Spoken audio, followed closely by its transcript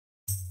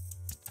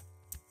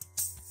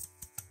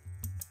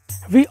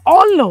We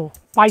all know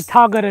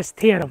Pythagoras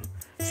theorem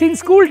since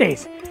school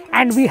days,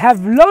 and we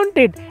have learnt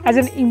it as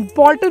an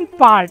important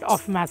part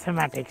of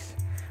mathematics.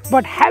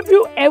 But have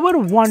you ever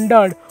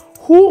wondered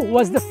who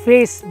was the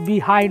face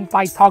behind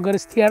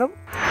Pythagoras theorem?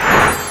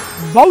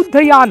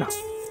 Baudhyana.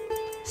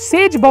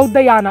 Sage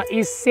Baudhyana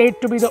is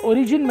said to be the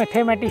origin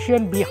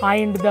mathematician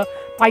behind the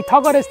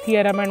Pythagoras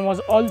theorem and was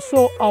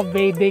also a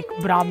Vedic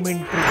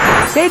brahmin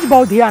priest. Sage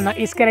Baudhyana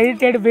is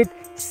credited with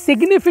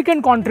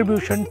significant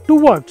contribution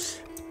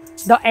towards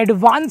the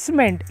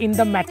advancement in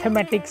the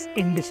mathematics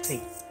industry.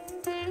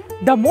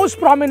 The most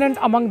prominent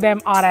among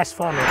them are as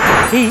follows.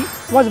 He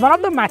was one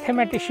of the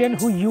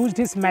mathematicians who used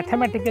his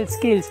mathematical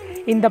skills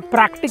in the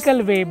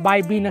practical way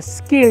by being a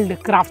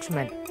skilled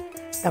craftsman.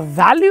 The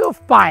value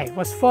of pi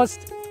was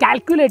first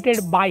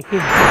calculated by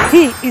him.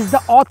 He is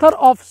the author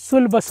of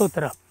Sulba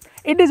Sutra.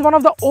 It is one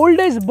of the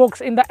oldest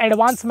books in the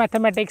advanced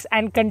mathematics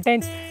and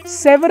contains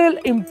several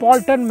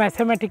important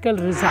mathematical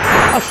results.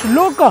 A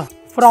shloka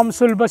from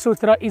Sulba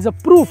Sutra is a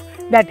proof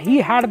that he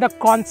had the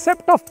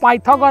concept of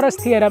Pythagoras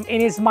theorem in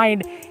his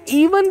mind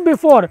even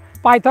before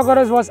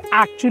Pythagoras was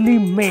actually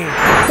made.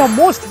 The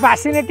most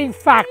fascinating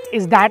fact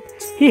is that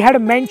he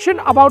had mentioned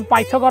about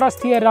Pythagoras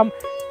theorem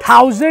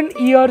 1000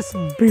 years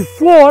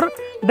before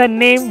the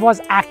name was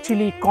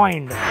actually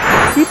coined.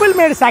 People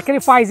made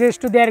sacrifices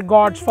to their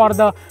gods for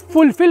the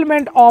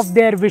fulfillment of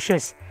their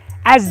wishes.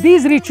 As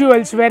these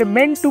rituals were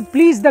meant to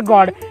please the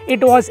god,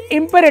 it was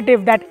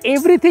imperative that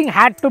everything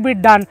had to be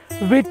done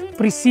with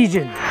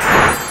precision.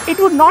 It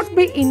would not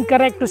be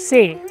incorrect to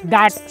say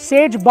that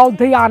Sage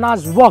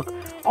Baudhyana's work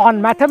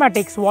on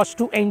mathematics was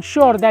to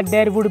ensure that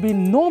there would be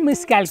no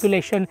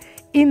miscalculation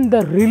in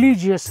the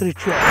religious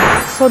ritual.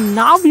 So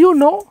now you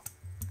know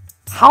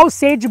how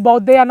Sage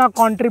Baudhyana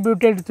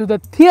contributed to the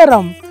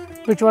theorem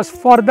which was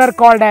further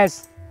called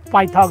as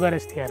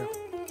Pythagoras theorem.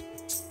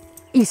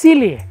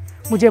 इसीलिए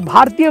मुझे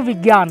भारतीय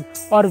विज्ञान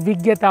और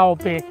विज्ञताओं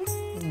पे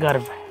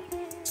गर्व है।